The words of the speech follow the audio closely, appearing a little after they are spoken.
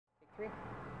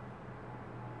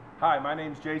Hi, my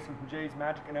name's Jason from Jay's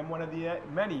Magic, and I'm one of the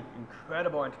many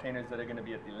incredible entertainers that are going to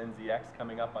be at the Lindsay X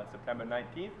coming up on September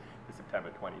 19th to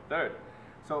September 23rd.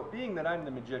 So, being that I'm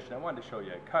the magician, I wanted to show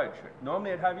you a card trick.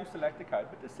 Normally I'd have you select a card,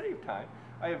 but to save time,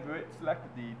 I have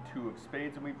selected the two of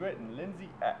spades, and we've written Lindsay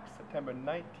X, September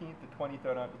 19th to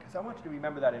 23rd on it, because I want you to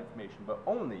remember that information, but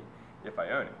only if I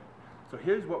earn it. So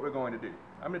here's what we're going to do.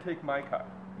 I'm going to take my card.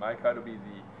 My card will be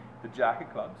the Jack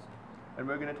of Clubs, and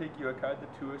we're going to take your card, the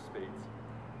two of spades.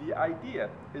 The idea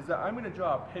is that I'm going to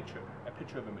draw a picture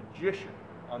of a magician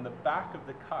on the back of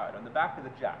the card, on the back of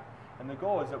the Jack. And the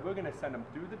goal is that we're going to send him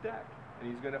through the deck,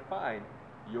 and he's going to find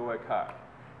your card.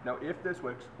 Now, if this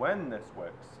works, when this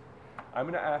works, I'm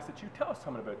going to ask that you tell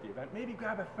someone about the event. Maybe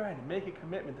grab a friend and make a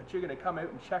commitment that you're going to come out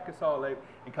and check us all out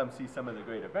and come see some of the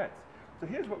great events. So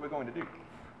here's what we're going to do.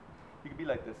 You can be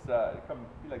like this, fly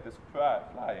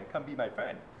and come be my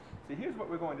friend. So here's what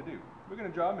we're going to do. We're going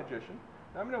to draw a magician.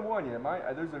 Now, I'm going to warn you,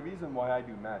 there's a reason why I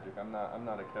do magic. I'm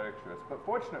not a caricaturist. But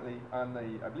fortunately, on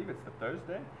I believe it's the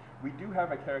Thursday, we do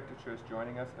have a caricaturist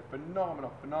joining us, a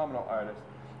phenomenal artist,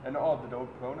 and all the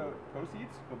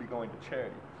proceeds will be going to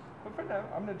charity. But for now,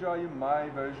 I'm going to draw you my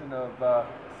version of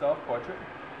self-portrait.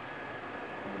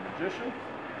 I'm a magician.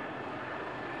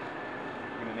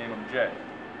 I'm going to name him Jay.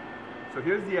 So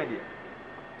here's the idea.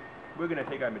 We're going to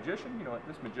take our magician. You know what?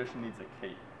 This magician needs a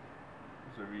cape.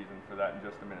 There's a reason for that in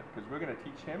just a minute, because we're going to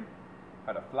teach him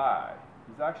how to fly.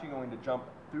 He's actually going to jump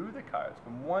through the cards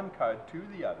from one card to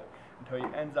the other until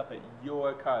he ends up at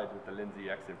your cards with the Lindsay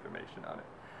X information on it.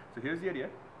 So here's the idea.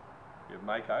 You have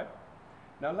my card.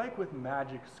 Now, like with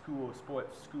magic, school,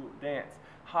 sports, dance,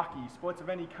 hockey, sports of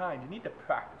any kind, you need to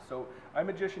practice. So our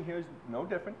magician here is no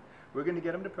different. We're going to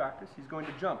get him to practice. He's going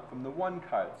to jump from the one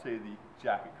card, say the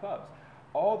Jack of Clubs,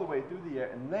 all the way through the air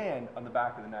and land on the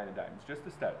back of the nine of diamonds, just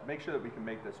a step. Make sure that we can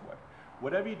make this work.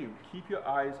 Whatever you do, keep your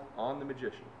eyes on the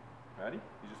magician. Ready?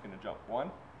 He's just going to jump 1,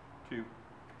 2,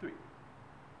 3.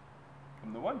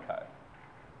 From the one card,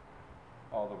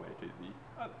 all the way to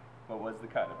the other. What was the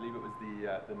card? I believe it was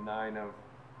the nine of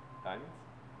diamonds.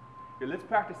 Here, let's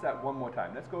practice that one more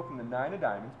time. Let's go from the nine of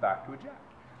diamonds back to a jack.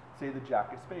 Say the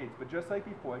Jack of spades. But just like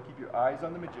before, keep your eyes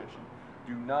on the magician.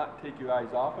 Do not take your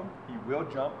eyes off him. He will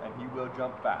jump, and he will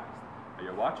jump fast. Are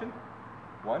you watching?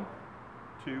 1,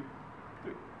 2,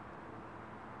 3.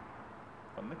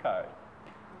 From the card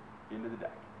into the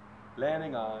deck.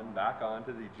 Landing back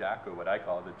onto the Jack, or what I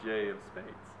call the J of spades.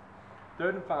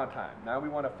 Third and final time. Now we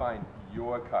want to find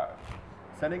your card.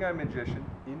 Sending our magician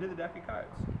into the deck of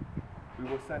cards. We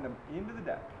will send him into the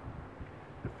deck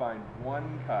to find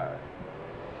one card.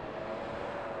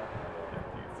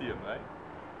 You can see him, right?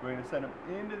 We're going to send him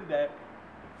into the deck,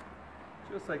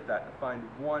 just like that, to find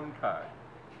one card.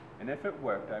 And if it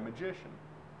worked, our magician.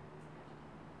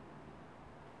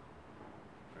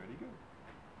 Where'd he go?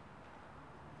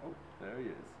 Oh, there he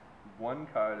is. One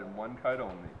card and one card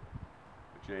only.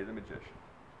 For Jay the Magician.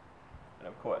 And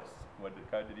of course, what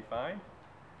card did he find?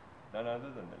 None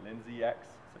other than the Lindsay X,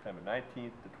 September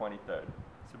 19th to 23rd.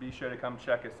 So be sure to come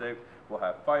check us out. We'll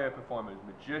have fire performers,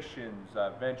 magicians,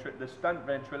 the stunt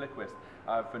ventriloquist,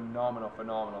 phenomenal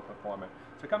performer.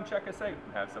 So come check us out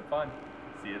and have some fun.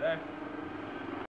 See you there.